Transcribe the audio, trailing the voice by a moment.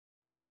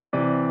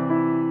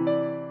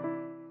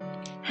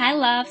Hi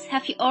loves,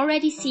 have you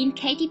already seen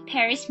Katy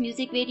Perry's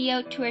music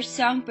video to her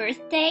song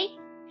Birthday?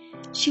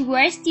 She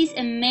wears these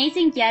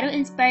amazing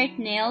Yaro-inspired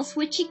nails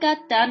which she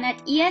got done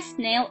at ES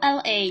Nail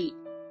LA.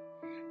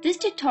 This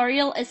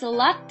tutorial is a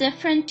lot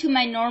different to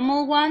my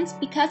normal ones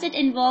because it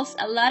involves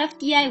a lot of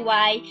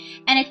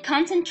DIY and it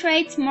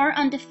concentrates more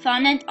on the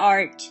fun and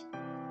art.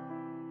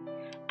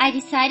 I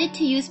decided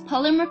to use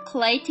polymer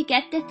clay to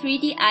get the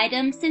 3D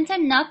item since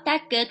I'm not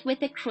that good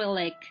with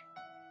acrylic.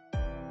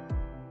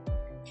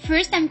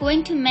 First I'm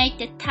going to make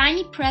the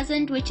tiny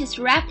present which is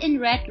wrapped in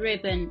red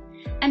ribbon.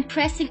 I'm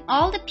pressing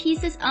all the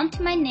pieces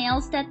onto my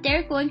nails that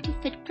they're going to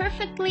fit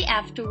perfectly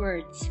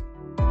afterwards.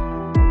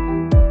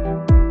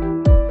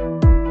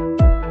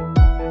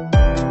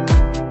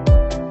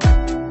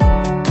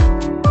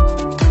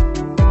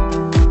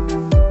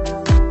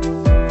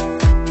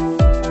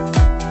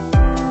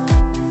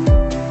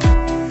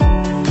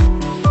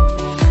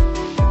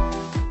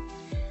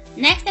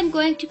 Next I'm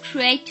going to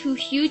create two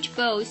huge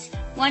bows,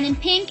 one in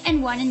pink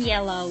and one in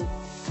yellow.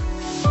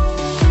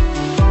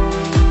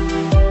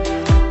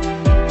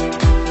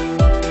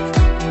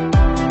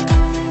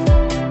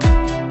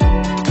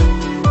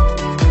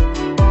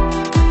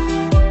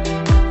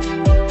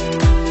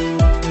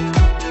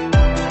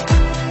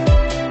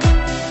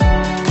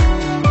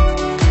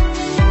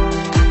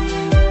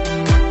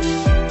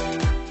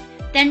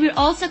 Then we're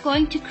also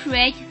going to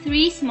create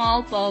 3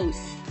 small bows.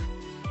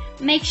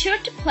 Make sure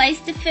to place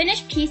the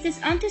finished pieces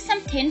onto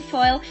some tin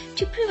foil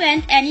to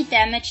prevent any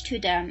damage to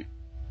them.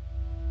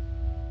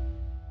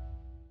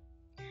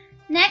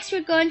 Next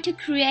we're going to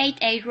create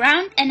a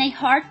round and a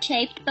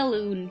heart-shaped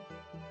balloon.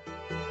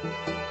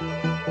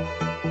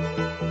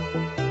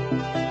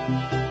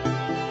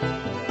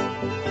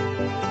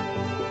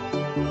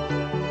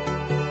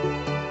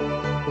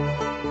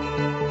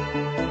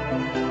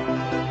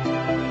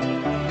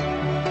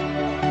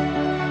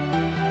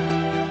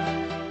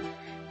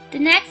 The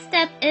next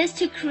step is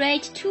to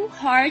create 2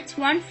 hearts,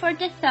 one for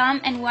the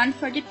thumb and one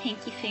for the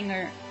pinky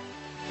finger.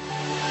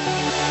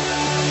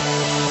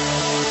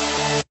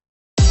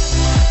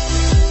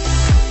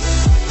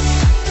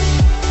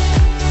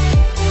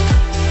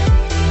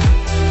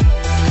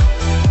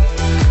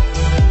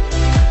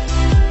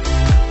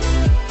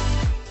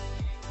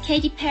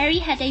 Katy Perry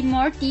had a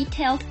more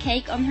detailed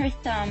cake on her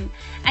thumb.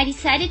 I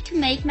decided to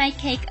make my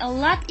cake a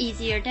lot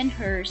easier than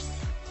hers.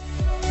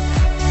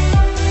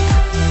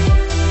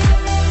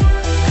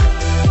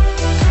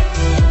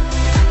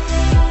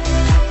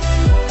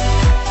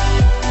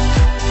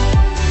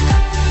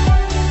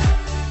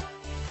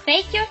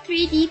 Bake your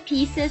 3D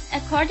pieces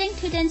according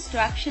to the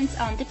instructions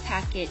on the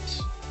package.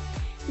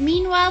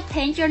 Meanwhile,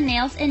 paint your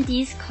nails in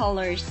these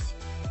colors.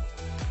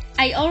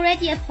 I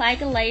already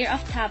applied a layer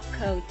of top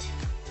coat.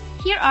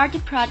 Here are the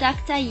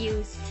products I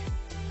used.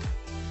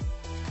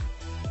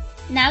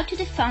 Now to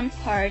the fun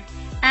part,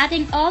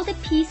 adding all the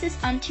pieces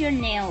onto your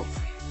nails.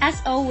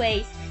 As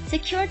always,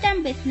 secure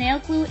them with nail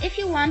glue if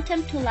you want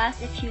them to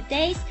last a few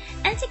days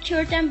and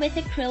secure them with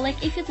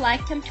acrylic if you'd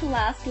like them to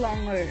last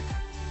longer.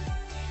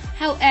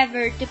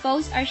 However, the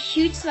bows are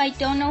huge so I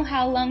don't know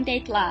how long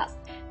they'd last.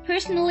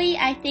 Personally,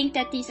 I think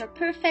that these are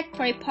perfect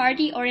for a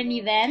party or an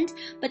event,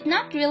 but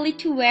not really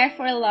to wear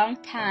for a long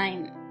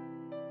time.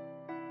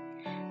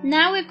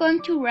 Now we're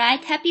going to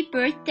write Happy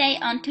Birthday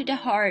onto the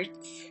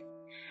hearts.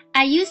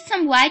 I used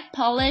some white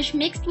polish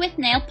mixed with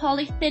nail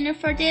polish thinner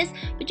for this,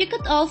 but you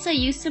could also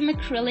use some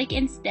acrylic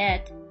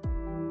instead.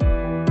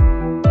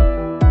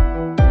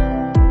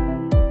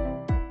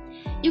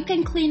 You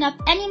can clean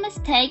up any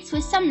mistakes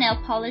with some nail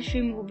polish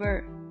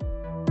remover.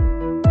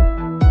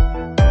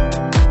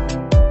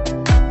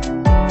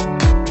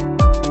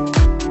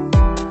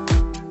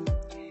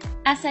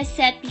 As I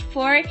said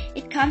before,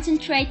 it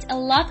concentrates a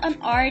lot on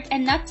art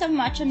and not so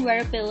much on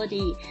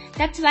wearability.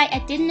 That's why I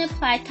didn't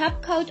apply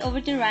top coat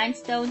over the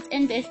rhinestones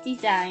in this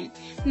design.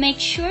 Make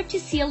sure to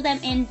seal them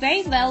in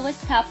very well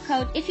with top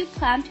coat if you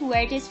plan to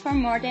wear this for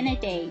more than a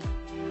day.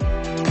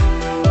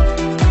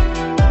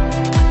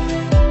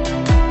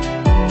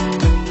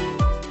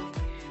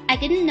 I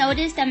didn't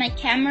notice that my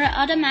camera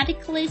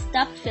automatically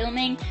stopped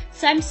filming,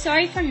 so I'm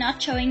sorry for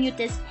not showing you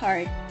this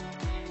part.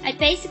 I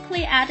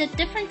basically added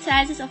different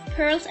sizes of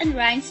pearls and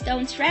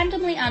rhinestones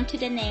randomly onto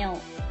the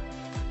nail.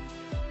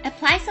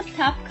 Apply some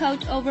top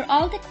coat over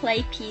all the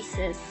clay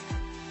pieces.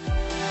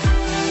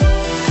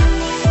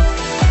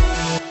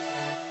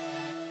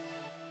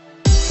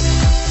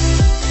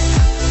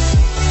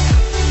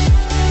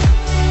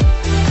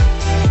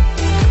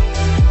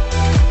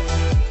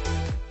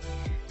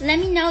 Let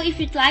me know if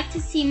you'd like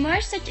to see more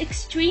such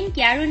extreme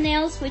Yaro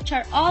nails which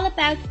are all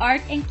about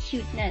art and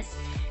cuteness.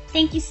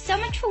 Thank you so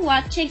much for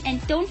watching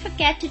and don't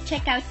forget to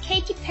check out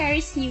Katy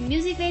Perry's new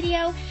music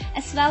video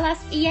as well as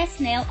ES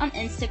Nail on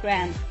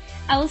Instagram.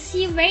 I will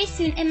see you very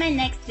soon in my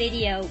next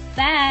video.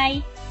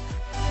 Bye!